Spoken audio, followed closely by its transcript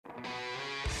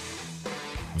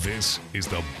This is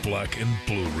the Black and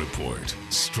Blue Report,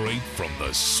 straight from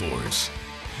the source.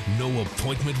 No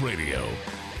appointment radio,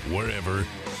 wherever,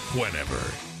 whenever.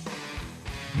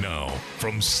 Now,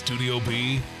 from Studio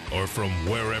B or from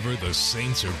wherever the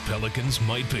Saints or Pelicans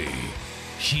might be,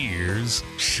 here's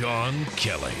Sean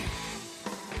Kelly.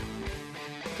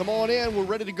 Come on in. We're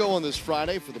ready to go on this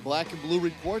Friday for the Black and Blue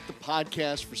Report, the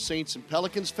podcast for Saints and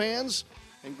Pelicans fans.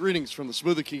 And greetings from the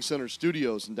Smoothie King Center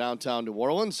studios in downtown New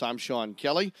Orleans. I'm Sean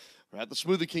Kelly. We're at the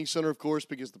Smoothie King Center, of course,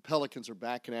 because the Pelicans are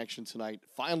back in action tonight,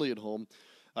 finally at home,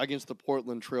 against the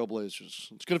Portland Trail Blazers.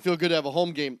 It's going to feel good to have a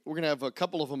home game. We're going to have a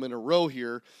couple of them in a row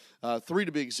here, 3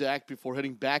 to be exact, before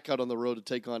heading back out on the road to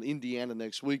take on Indiana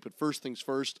next week. But first things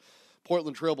first,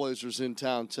 Portland Trail Blazers in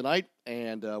town tonight,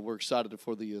 and we're excited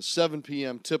for the 7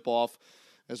 p.m. tip-off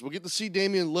as we'll get to see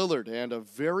Damian Lillard and a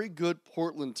very good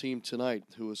Portland team tonight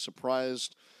who has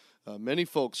surprised many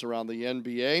folks around the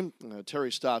NBA.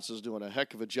 Terry Stotts is doing a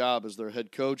heck of a job as their head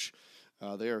coach.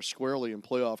 They are squarely in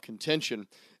playoff contention,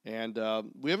 and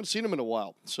we haven't seen them in a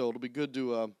while, so it'll be good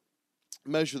to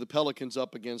measure the Pelicans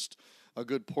up against a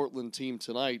good Portland team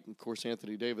tonight. Of course,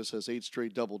 Anthony Davis has 8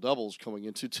 straight double-doubles coming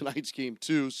into tonight's game,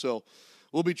 too, so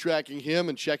we'll be tracking him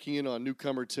and checking in on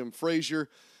newcomer Tim Frazier.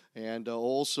 And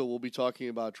also we'll be talking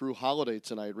about Drew Holiday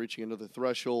tonight, reaching another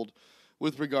threshold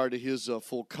with regard to his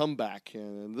full comeback.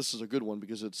 And this is a good one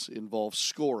because it involves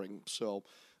scoring. So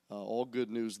all good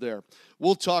news there.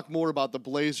 We'll talk more about the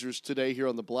Blazers today here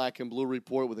on the Black and Blue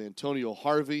Report with Antonio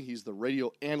Harvey. He's the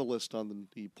radio analyst on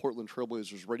the Portland Trail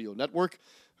Blazers radio network.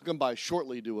 He'll come by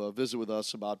shortly to visit with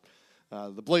us about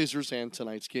the Blazers and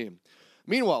tonight's game.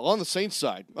 Meanwhile, on the Saints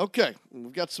side, okay,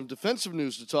 we've got some defensive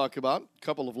news to talk about. A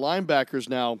couple of linebackers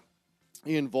now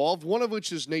involved, one of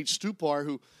which is Nate Stupar,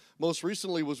 who most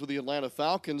recently was with the Atlanta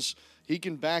Falcons. He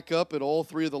can back up at all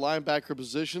 3 of the linebacker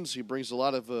positions. He brings a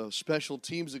lot of special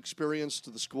teams experience to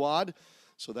the squad,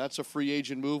 so that's a free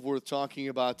agent move worth talking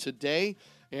about today.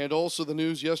 And also the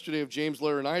news yesterday of James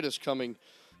Laurinaitis coming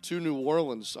to New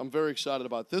Orleans. I'm very excited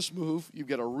about this move. You've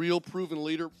got a real proven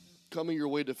leader coming your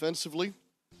way defensively,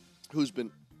 who's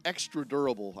been extra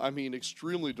durable,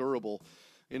 extremely durable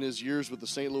in his years with the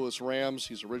St. Louis Rams.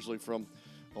 He's originally from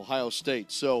Ohio State.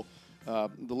 So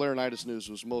the Laurinaitis news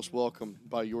was most welcome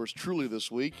by yours truly this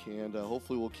week, and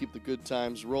hopefully we'll keep the good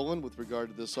times rolling with regard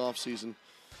to this offseason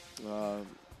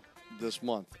this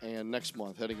month and next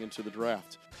month heading into the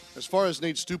draft. As far as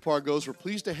Nate Stupar goes, we're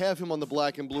pleased to have him on the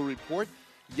Black and Blue Report.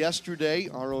 Yesterday,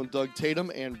 our own Doug Tatum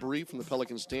and Bree from the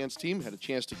Pelicans dance team had a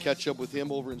chance to catch up with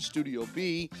him over in Studio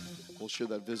B. We'll share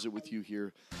that visit with you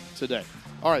here today.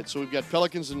 All right, so we've got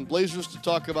Pelicans and Blazers to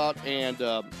talk about, and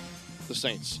the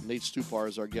Saints. Nate Stupar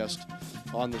is our guest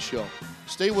on the show.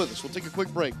 Stay with us. We'll take a quick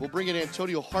break. We'll bring in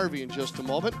Antonio Harvey in just a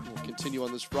moment. We'll continue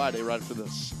on this Friday right after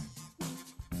this.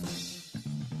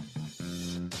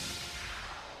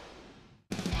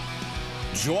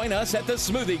 Join us at the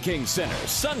Smoothie King Center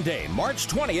Sunday, March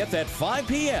 20th at 5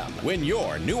 p.m. when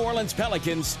your New Orleans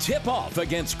Pelicans tip off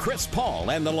against Chris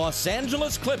Paul and the Los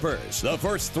Angeles Clippers. The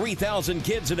first 3,000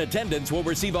 kids in attendance will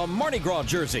receive a Mardi Gras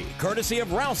jersey, courtesy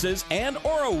of Rouse's and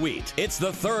Oro Wheat. It's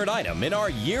the 3rd item in our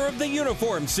Year of the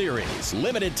Uniform series.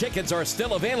 Limited tickets are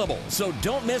still available, so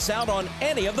don't miss out on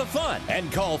any of the fun.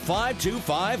 And call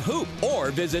 525-HOOP or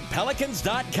visit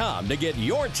Pelicans.com to get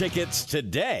your tickets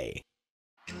today.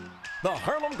 The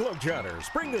Harlem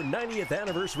Globetrotters bring their 90th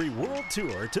anniversary world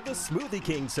tour to the Smoothie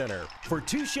King Center for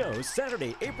 2 shows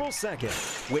Saturday, April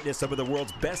 2nd. Witness some of the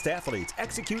world's best athletes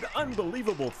execute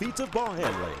unbelievable feats of ball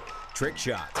handling, trick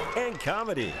shots, and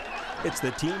comedy. It's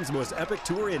the team's most epic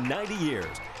tour in 90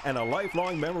 years and a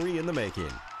lifelong memory in the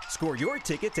making. Score your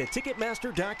tickets at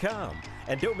Ticketmaster.com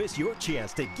and don't miss your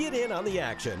chance to get in on the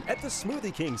action at the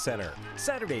Smoothie King Center,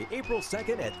 Saturday, April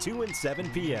 2nd at 2 and 7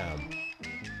 p.m.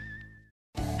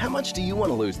 How much do you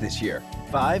want to lose this year?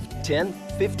 5, 10,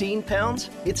 15 pounds?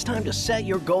 It's time to set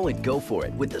your goal and go for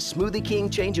it with the Smoothie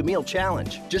King Change a Meal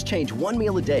Challenge. Just change 1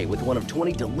 meal a day with one of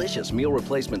 20 delicious meal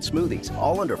replacement smoothies,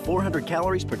 all under 400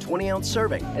 calories per 20-ounce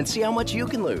serving, and see how much you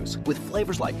can lose. With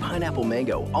flavors like pineapple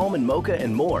mango, almond mocha,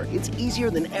 and more, it's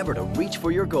easier than ever to reach for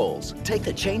your goals. Take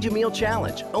the Change a Meal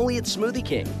Challenge, only at Smoothie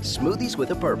King. Smoothies with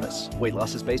a purpose. Weight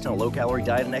loss is based on a low-calorie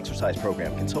diet and exercise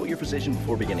program. Consult your physician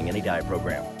before beginning any diet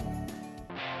program.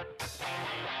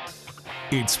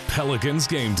 It's Pelicans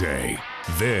game day.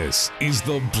 This is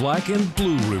the Black and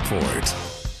Blue Report.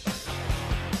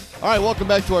 All right, welcome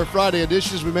back to our Friday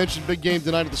edition. As we mentioned, big game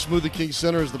tonight at the Smoothie King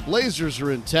Center as the Blazers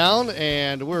are in town,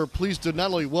 and we're pleased to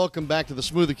not only welcome back to the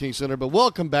Smoothie King Center, but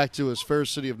welcome back to his fair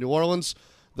city of New Orleans,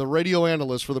 the radio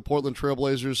analyst for the Portland Trail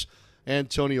Blazers,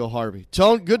 Antonio Harvey.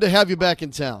 Tone, good to have you back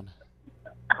in town.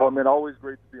 Oh, man, always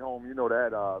great to be home. You know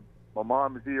that. My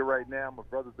mom is here right now. My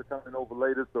brothers are coming over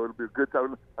later, so it'll be a good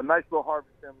time. A nice little Harvey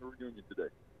family reunion today.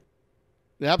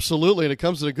 Absolutely, and it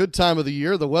comes at a good time of the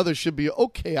year. The weather should be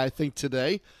okay, I think,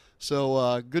 today.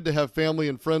 So good to have family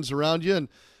and friends around you, and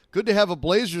good to have a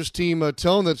Blazers team,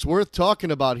 Tone, that's worth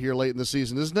talking about here late in the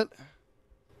season, isn't it?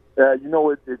 You know,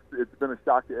 it's been a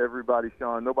shock to everybody,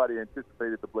 Sean. Nobody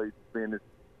anticipated the Blazers being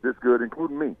this good,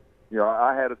 including me. You know,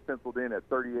 I had us penciled in at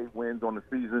 38 wins on the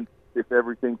season if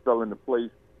everything fell into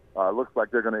place. Looks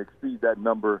like they're going to exceed that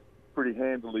number pretty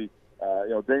handily. You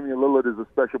know, Damian Lillard is a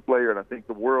special player, and I think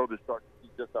the world is starting to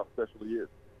see just how special he is.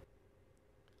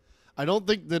 I don't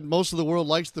think that most of the world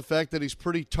likes the fact that he's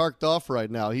pretty tarked off right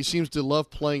now. He seems to love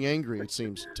playing angry, it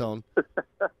seems, Tone.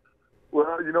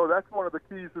 Well, you know, that's one of the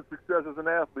keys to success as an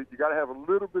athlete. You got to have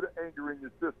a little bit of anger in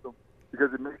your system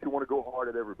because it makes you want to go hard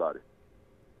at everybody.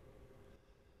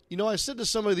 You know, I said to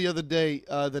somebody the other day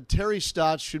that Terry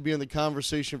Stotts should be in the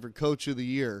conversation for Coach of the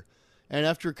Year. And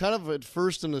after kind of at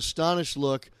first an astonished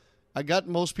look, I got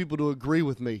most people to agree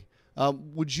with me.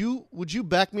 Would you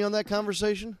back me on that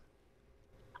conversation?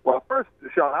 Well, first,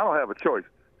 Sean, I don't have a choice.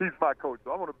 He's my coach,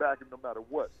 so I'm going to back him no matter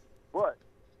what. But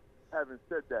having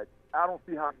said that, I don't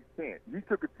see how he can't. He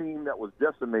took a team that was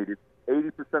decimated.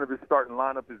 80% of his starting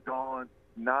lineup is gone.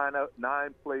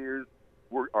 Nine players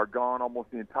are gone.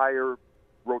 Almost the entire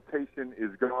rotation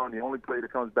is gone. The only player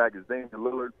that comes back is Damian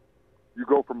Lillard. You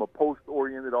go from a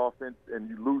post-oriented offense and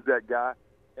you lose that guy,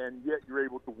 and yet you're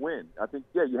able to win. I think,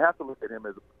 you have to look at him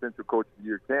as a potential Coach of the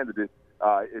Year candidate.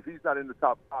 If he's not in the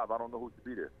top 5, I don't know who should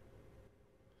be there.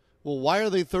 Well, why are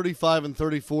they 35 and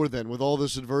 34 then, with all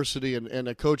this adversity and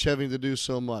a coach having to do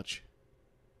so much?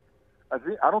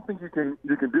 I don't think you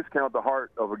can discount the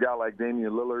heart of a guy like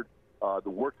Damian Lillard, the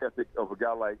work ethic of a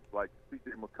guy like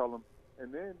C.J. McCollum,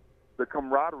 and then the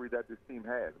camaraderie that this team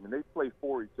has. I mean, they play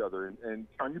for each other. And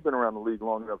Sean, you've been around the league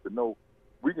long enough to know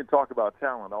we can talk about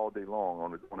talent all day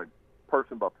long on a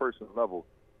person-by-person level.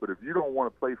 But if you don't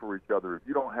want to play for each other, if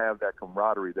you don't have that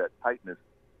camaraderie, that tightness,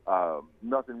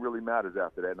 nothing really matters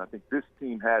after that. And I think this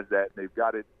team has that, and they've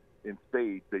got it in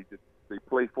spades. They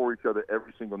play for each other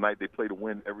every single night. They play to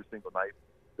win every single night.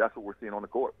 That's what we're seeing on the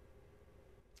court.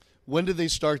 When did they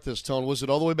start this, Tone? Was it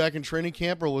all the way back in training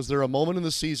camp, or was there a moment in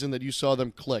the season that you saw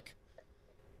them click?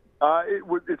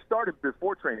 It started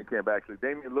before training camp, actually.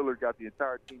 Damian Lillard got the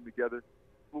entire team together,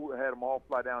 had them all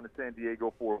fly down to San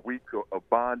Diego for a week of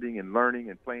bonding and learning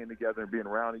and playing together and being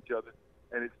around each other.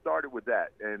 And it started with that.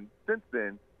 And since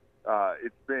then,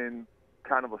 it's been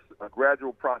kind of a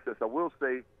gradual process. I will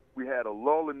say we had a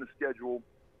lull in the schedule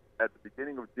at the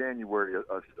beginning of January,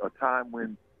 a time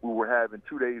when we were having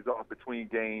 2 days off between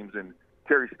games, and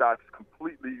Terry Stotts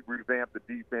completely revamped the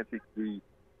defense. He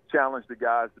challenged the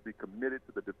guys to be committed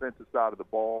to the defensive side of the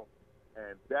ball,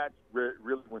 and that's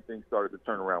really when things started to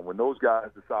turn around. When those guys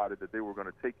decided that they were going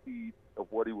to take heed of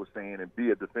what he was saying and be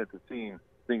a defensive team,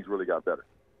 things really got better.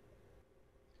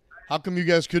 How come you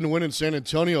guys couldn't win in San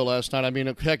Antonio last night? I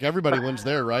mean, heck, everybody wins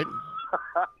there, right?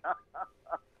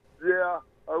 Yeah,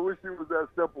 I wish it was that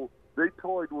simple. They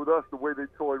toyed with us the way they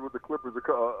toyed with the Clippers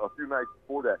a few nights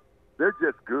before that. They're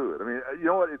just good. I mean, you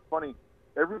know what? It's funny.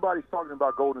 Everybody's talking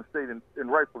about Golden State,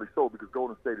 and rightfully so, because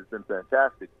Golden State has been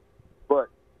fantastic. But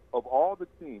of all the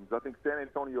teams, I think San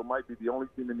Antonio might be the only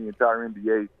team in the entire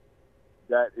NBA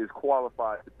that is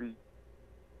qualified to beat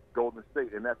Golden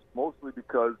State, and that's mostly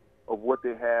because of what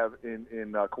they have in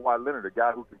Kawhi Leonard, a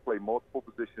guy who can play multiple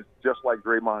positions, just like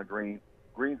Draymond Green.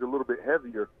 Green's a little bit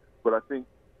heavier, but I think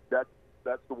that's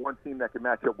the one team that can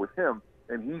match up with him,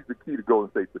 and he's the key to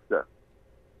Golden State's success.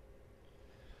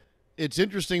 It's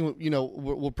interesting, you know,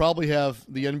 we'll probably have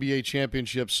the NBA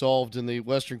championship solved in the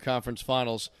Western Conference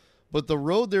Finals, but the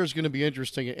road there is going to be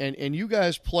interesting, and you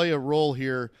guys play a role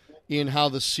here in how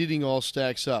the seeding all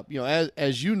stacks up. You know,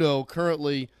 as you know,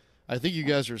 currently, I think you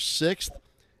guys are 6th,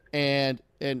 and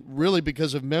really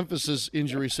because of Memphis's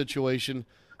injury situation,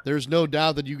 there's no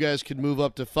doubt that you guys could move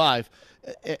up to 5,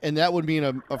 and that would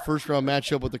mean a first-round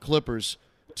matchup with the Clippers.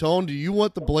 Tone, do you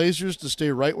want the Blazers to stay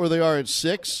right where they are at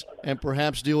 6 and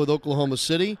perhaps deal with Oklahoma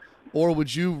City, or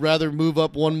would you rather move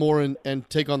up one more and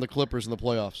take on the Clippers in the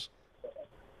playoffs?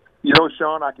 You know,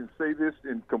 Sean, I can say this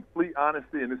in complete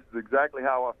honesty, and this is exactly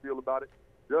how I feel about it.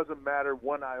 Doesn't matter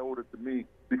one iota to me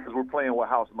because we're playing with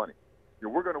house money. You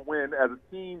know, we're going to win. As a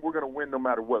team, we're going to win no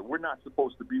matter what. We're not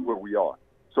supposed to be where we are.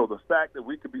 So the fact that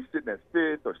we could be sitting at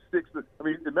 5th or 6th, I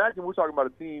mean, imagine we're talking about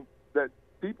a team that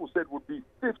people said would be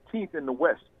 15th in the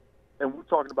West, and we're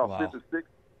talking about 5th or 6th.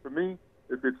 For me,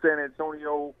 if it's San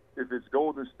Antonio, if it's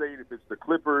Golden State, if it's the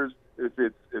Clippers, if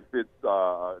it's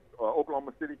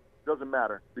Oklahoma City, doesn't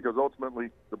matter because because ultimately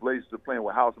the Blazers are playing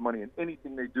with house money, and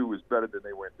anything they do is better than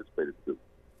they were anticipated to do.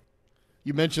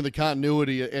 You mentioned the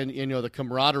continuity and the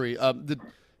camaraderie.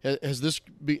 Has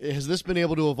this been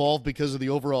able to evolve because of the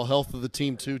overall health of the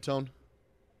team too, Tone?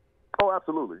 Oh,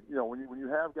 absolutely. When you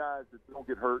have guys that don't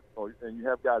get hurt, and you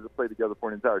have guys that play together for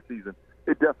an entire season,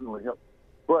 it definitely helps.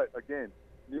 But again,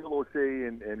 Neil O'Shea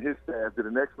and his staff did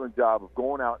an excellent job of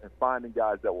going out and finding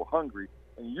guys that were hungry.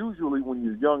 And usually, when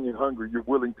you're young and hungry, you're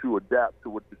willing to adapt to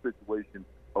what the situation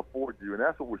affords you. And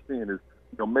that's what we're seeing is,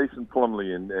 Mason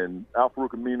Plumlee and Al-Farouq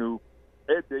Aminu,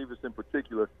 Ed Davis in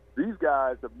particular. These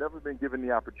guys have never been given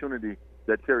the opportunity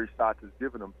that Terry Stotts has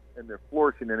given them, and they're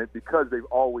flourishing in it because they've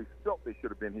always felt they should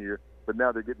have been here, but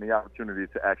now they're getting the opportunity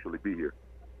to actually be here.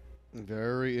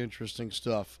 Very interesting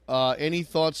stuff. Any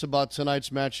thoughts about tonight's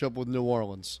matchup with New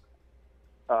Orleans?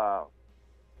 I'll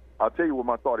tell you what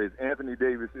my thought is. Anthony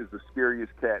Davis is the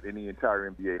scariest cat in the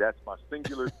entire NBA. That's my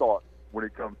singular thought when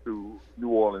it comes to New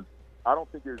Orleans. I don't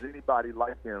think there's anybody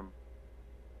like him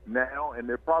now, and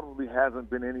there probably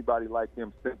hasn't been anybody like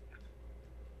him since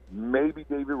maybe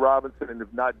David Robinson, and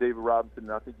if not David Robinson,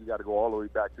 I think you got to go all the way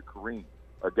back to Kareem,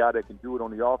 a guy that can do it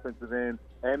on the offensive end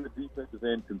and the defensive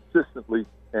end consistently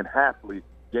and happily,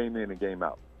 game in and game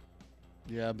out.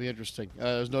 Yeah, it'll be interesting.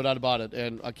 There's no doubt about it,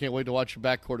 and I can't wait to watch your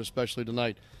backcourt, especially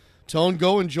tonight. Tone,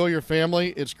 go enjoy your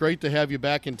family. It's great to have you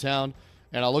back in town,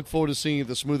 and I look forward to seeing you at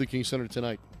the Smoothie King Center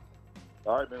tonight.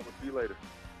 All right, man. We'll see you later.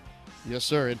 Yes,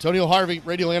 sir. Antonio Harvey,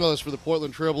 radio analyst for the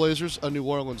Portland Trail Blazers, a New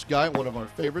Orleans guy, one of our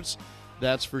favorites,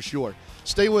 that's for sure.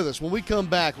 Stay with us. When we come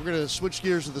back, we're going to switch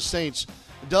gears to the Saints.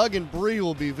 Doug and Bree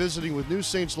will be visiting with new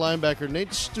Saints linebacker Nate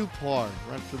Stupar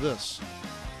right after this.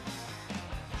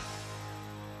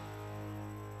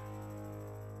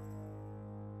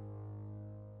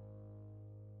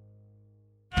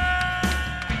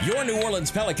 Your New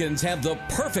Orleans Pelicans have the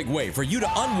perfect way for you to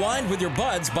unwind with your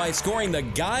buds by scoring the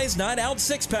Guys Night Out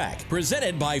six-pack,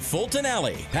 presented by Fulton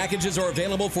Alley. Packages are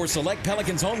available for select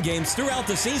Pelicans home games throughout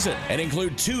the season and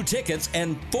include 2 tickets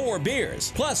and 4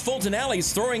 beers. Plus, Fulton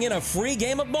Alley's throwing in a free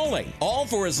game of bowling, all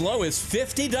for as low as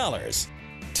 $50.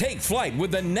 Take flight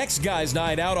with the next Guys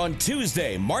Night Out on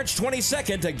Tuesday, March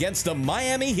 22nd against the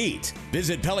Miami Heat.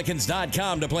 Visit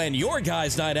Pelicans.com to plan your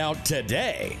Guys Night Out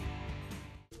today.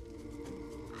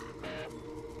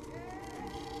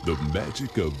 The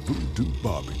magic of Voodoo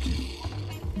Barbecue.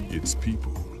 It's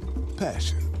people,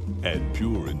 passion, and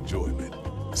pure enjoyment.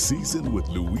 Seasoned with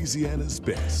Louisiana's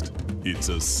best. It's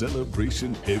a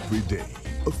celebration every day.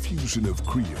 A fusion of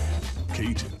Creole,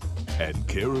 Cajun, and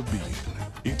Caribbean.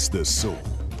 It's the soul,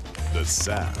 the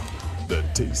sound, the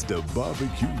taste of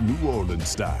barbecue New Orleans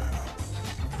style.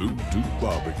 Voodoo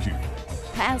Barbecue.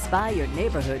 Pass by your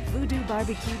neighborhood Voodoo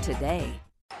Barbecue today.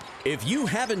 If you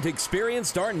haven't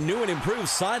experienced our new and improved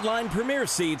Sideline Premier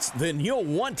seats, then you'll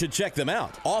want to check them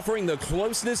out. Offering the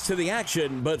closeness to the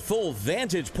action but full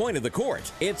vantage point of the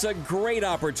court, it's a great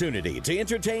opportunity to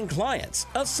entertain clients,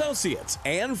 associates,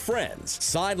 and friends.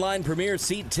 Sideline Premier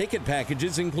seat ticket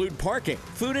packages include parking,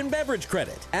 food and beverage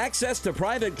credit, access to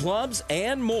private clubs,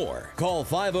 and more. Call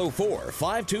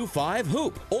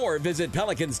 504-525-HOOP or visit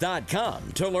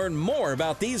Pelicans.com to learn more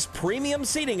about these premium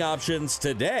seating options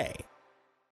today.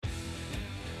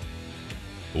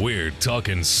 We're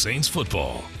talking Saints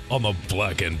football on the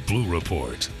Black and Blue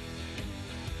Report.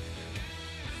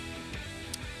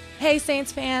 Hey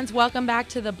Saints fans, welcome back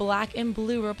to the Black and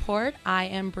Blue Report. I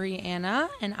am Brianna,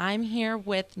 and I'm here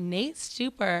with Nate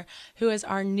Stupar, who is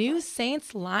our new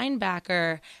Saints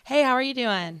linebacker. Hey, how are you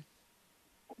doing?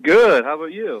 Good. How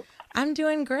about you? I'm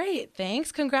doing great,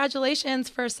 thanks. Congratulations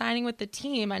for signing with the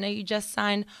team. I know you just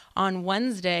signed on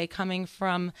Wednesday coming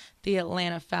from the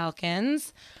Atlanta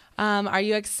Falcons. Are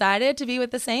you excited to be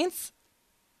with the Saints?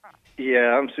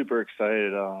 Yeah, I'm super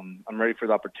excited. I'm ready for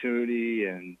the opportunity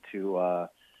and to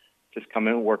just come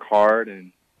in, work hard,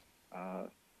 and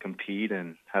compete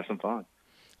and have some fun.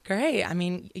 Great. I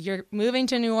mean, you're moving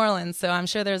to New Orleans, so I'm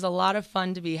sure there's a lot of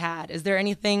fun to be had. Is there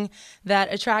anything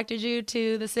that attracted you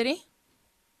to the city?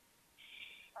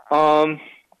 I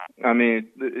mean,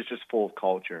 it's just full of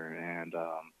culture, and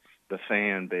the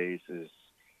fan base is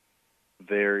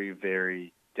very,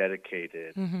 very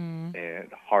dedicated and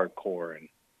hardcore, and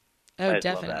I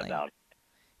definitely love that about it.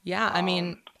 Yeah, I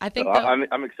mean, I think so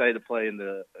I'm excited to play in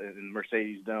the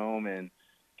Mercedes Dome and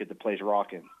get the place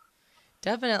rocking.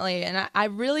 Definitely, and I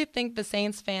really think the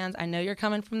Saints fans, I know you're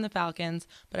coming from the Falcons,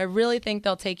 but I really think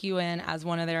they'll take you in as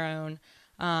one of their own.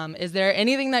 Is there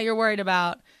anything that you're worried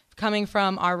about coming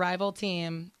from our rival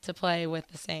team to play with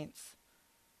the Saints?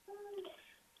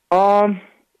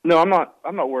 No, I'm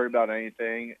not worried about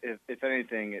anything. If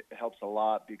anything, it helps a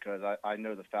lot because I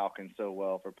know the Falcons so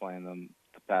well for playing them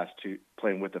the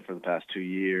playing with them for the past 2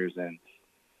 years, and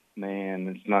man,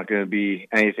 it's not going to be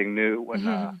anything new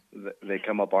when they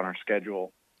come up on our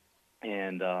schedule.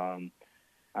 And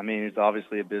I mean, it's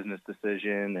obviously a business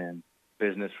decision and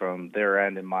business from their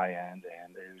end and my end,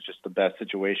 and it was just the best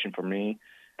situation for me.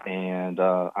 And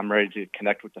I'm ready to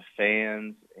connect with the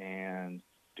fans and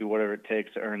do whatever it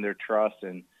takes to earn their trust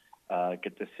and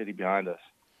get this city behind us.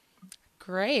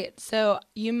 Great. So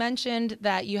you mentioned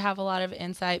that you have a lot of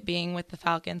insight being with the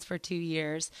Falcons for 2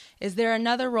 years. Is there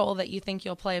another role that you think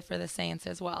you'll play for the Saints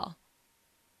as well?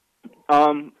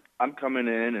 I'm coming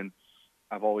in, and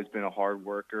I've always been a hard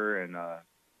worker and a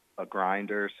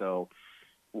grinder. So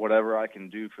whatever I can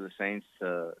do for the Saints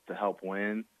to help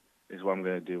win is what I'm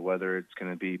going to do, whether it's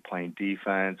going to be playing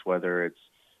defense, whether it's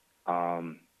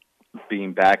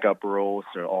being backup roles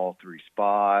to all 3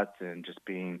 spots, and just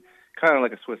being kind of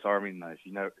like a Swiss Army knife.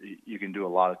 You can do a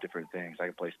lot of different things. I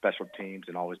can play special teams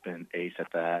and always been an ace at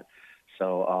that.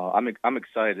 So I'm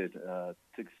excited to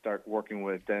start working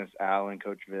with Dennis Allen,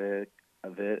 Coach Vitt,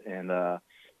 and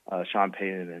Sean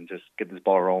Payton, and just get this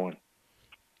ball rolling.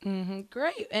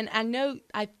 Great. And I know,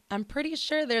 I'm pretty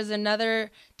sure there's another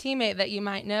teammate that you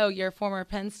might know, your former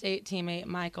Penn State teammate,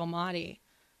 Michael Motti.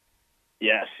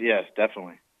 Yes,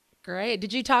 definitely. Great.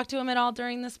 Did you talk to him at all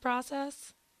during this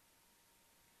process?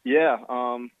 Yeah,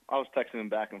 I was texting him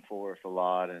back and forth a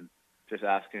lot and just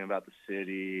asking about the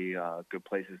city, good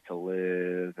places to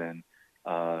live, and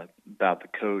about the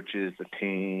coaches, the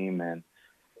team, and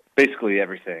basically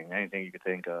anything you could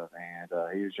think of. And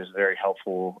he was just very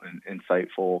helpful and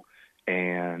insightful,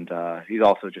 and he's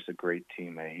also just a great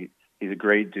teammate. He's a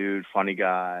great dude, funny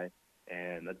guy,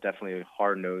 and definitely a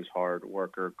hard-nosed, hard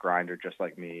worker, grinder just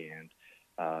like me. And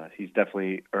he's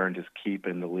definitely earned his keep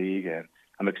in the league, and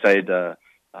I'm excited to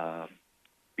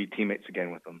be teammates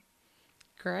again with him.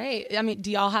 Great. I mean,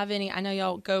 do y'all have any, I know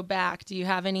y'all go back, do you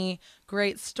have any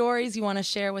great stories you want to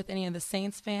share with any of the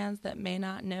Saints fans that may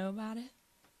not know about it?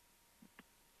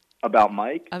 About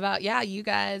Mike? About, you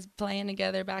guys playing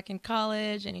together back in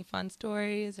college, any fun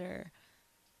stories or?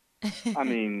 I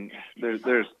mean,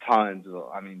 there's tons.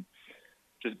 I mean,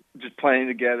 just playing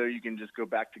together, you can just go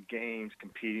back to games,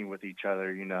 competing with each other,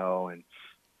 and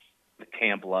the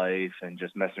camp life and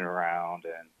just messing around,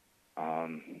 and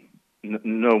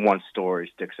no one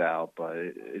story sticks out, but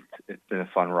it's been a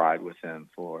fun ride with him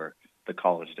for the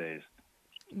college days.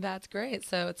 That's great.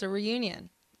 So it's a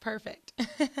reunion. Perfect.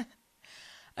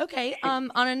 Okay. On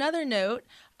another note,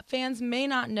 fans may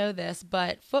not know this,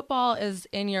 but football is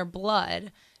in your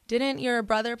blood. Didn't your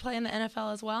brother play in the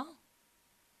NFL as well?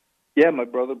 Yeah, my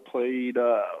brother played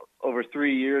over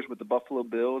 3 years with the Buffalo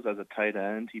Bills as a tight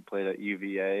end. He played at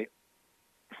UVA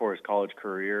for his college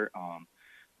career.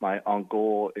 My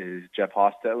uncle is Jeff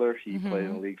Hostetler. He played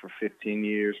in the league for 15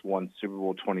 years, won Super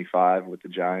Bowl 25 with the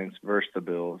Giants versus the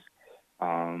Bills.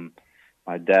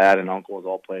 My dad and uncles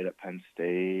all played at Penn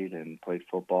State and played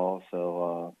football.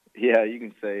 So, you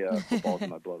can say football's in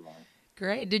my bloodline.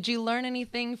 Great. Did you learn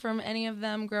anything from any of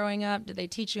them growing up? Did they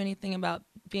teach you anything about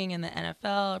being in the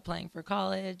NFL or playing for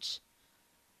college?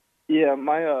 Yeah,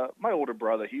 my older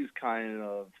brother, he's kind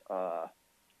of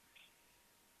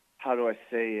how do I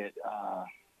say it?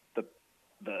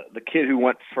 The kid who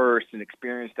went first and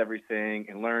experienced everything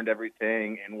and learned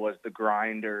everything and was the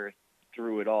grinder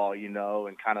through it all,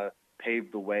 and kind of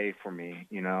paved the way for me,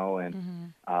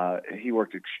 and he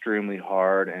worked extremely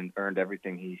hard and earned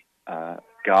everything he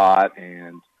got,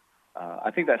 and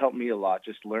I think that helped me a lot,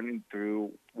 just learning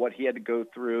through what he had to go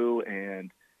through,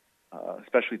 and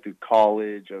especially through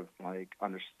college, of like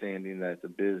understanding that it's a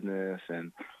business,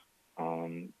 and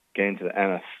getting to the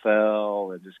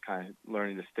NFL, and just kind of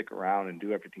learning to stick around and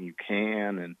do everything you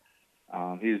can.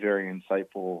 And he was very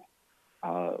insightful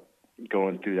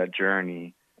going through that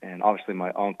journey. And obviously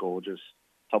my uncle just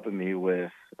helping me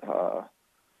with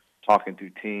talking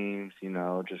through teams,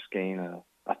 just gaining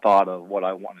a thought of what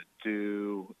I want to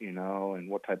do, and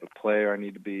what type of player I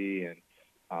need to be.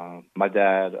 And my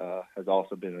dad has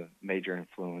also been a major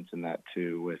influence in that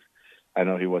too. I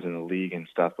know he wasn't in the league and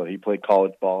stuff, but he played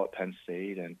college ball at Penn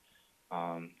State, and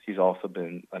he's also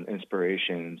been an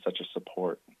inspiration and such a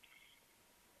support.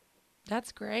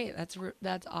 That's great.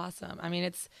 That's awesome. I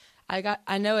mean,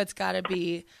 I know it's got to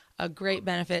be a great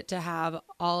benefit to have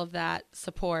all of that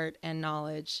support and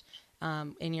knowledge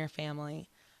in your family,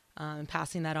 and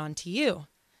passing that on to you.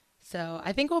 So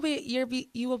I think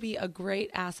you will be a great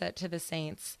asset to the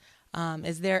Saints.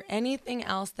 Is there anything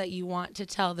else that you want to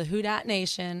tell the Who Dat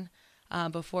Nation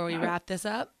before we wrap this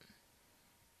up?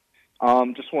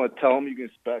 Just want to tell them you can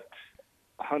expect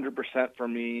 100%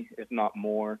 from me, if not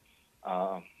more.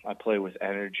 I play with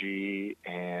energy,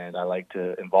 and I like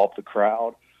to involve the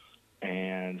crowd.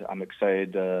 And I'm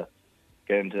excited to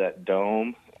get into that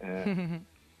dome and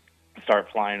start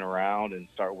flying around and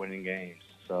start winning games.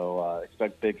 So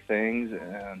expect big things,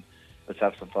 and let's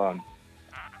have some fun.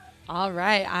 All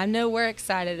right. I know we're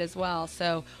excited as well.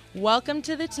 So welcome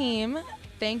to the team.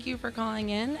 Thank you for calling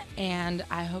in, and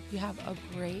I hope you have a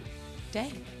great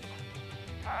day.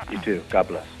 You too. God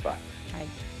bless. Bye. Bye.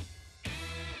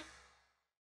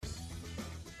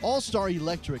 All-Star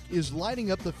Electric is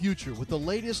lighting up the future with the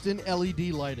latest in LED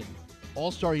lighting.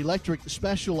 All-Star Electric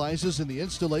specializes in the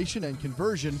installation and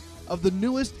conversion of the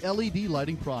newest LED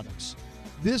lighting products.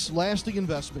 This lasting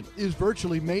investment is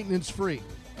virtually maintenance-free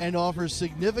and offers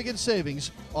significant savings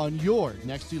on your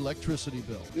next electricity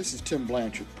bill. This is Tim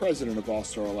Blanchard, president of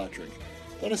All-Star Electric.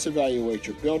 Let us evaluate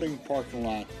your building, parking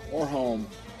lot, or home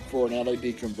for an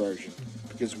LED conversion,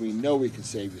 because we know we can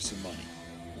save you some money.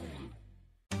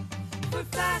 For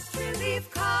fast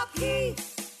relief, call Keeps.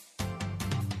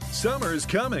 Summer's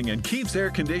coming, and Keeps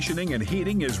Air Conditioning and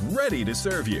Heating is ready to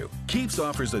serve you. Keeps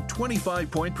offers a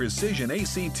 25-point precision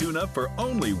AC tune-up for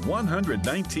only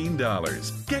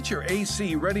 $119. Get your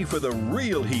AC ready for the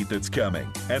real heat that's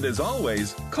coming. And as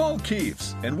always, call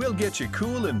Keeps, and we'll get you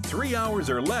cool in 3 hours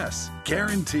or less,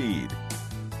 guaranteed.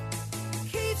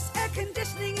 Keeps Air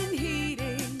Conditioning and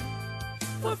Heating.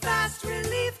 For fast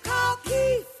relief, call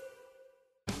Keeps.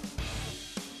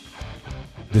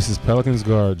 This is Pelicans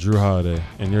guard Drew Holiday,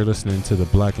 and you're listening to the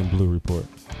Black and Blue Report.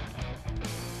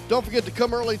 Don't forget to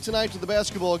come early tonight to the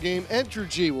basketball game.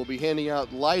 Entergy will be handing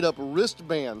out light-up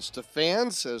wristbands to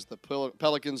fans as the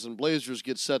Pelicans and Blazers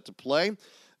get set to play.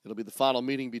 It'll be the final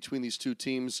meeting between these two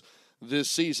teams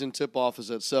this season. Tip-off is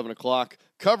at 7 o'clock.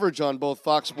 Coverage on both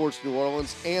Fox Sports New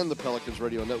Orleans and the Pelicans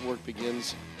Radio Network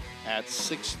begins at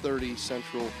 6:30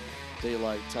 Central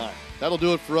Daylight Time. That'll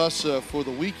do it for us for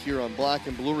the week here on Black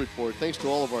and Blue Report. Thanks to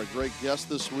all of our great guests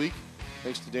this week.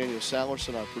 Thanks to Daniel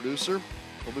Salerson, our producer.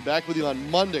 We'll be back with you on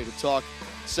Monday to talk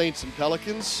Saints and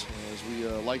Pelicans, as we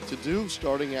like to do,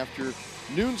 starting after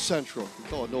noon Central. We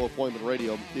call it No Appointment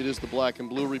Radio. It is the Black and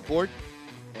Blue Report.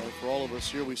 And for all of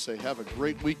us here, we say have a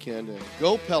great weekend, and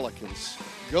go Pelicans,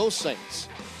 go Saints.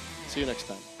 See you next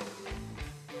time.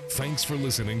 Thanks for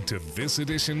listening to this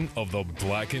edition of the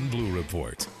Black and Blue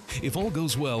Report. If all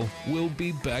goes well, we'll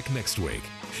be back next week.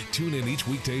 Tune in each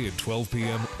weekday at 12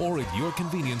 p.m. or at your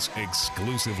convenience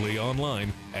exclusively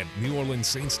online at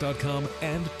NewOrleansSaints.com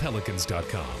and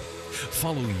Pelicans.com.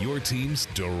 Follow your teams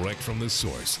direct from the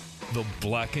source, the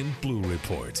Black and Blue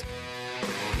Report.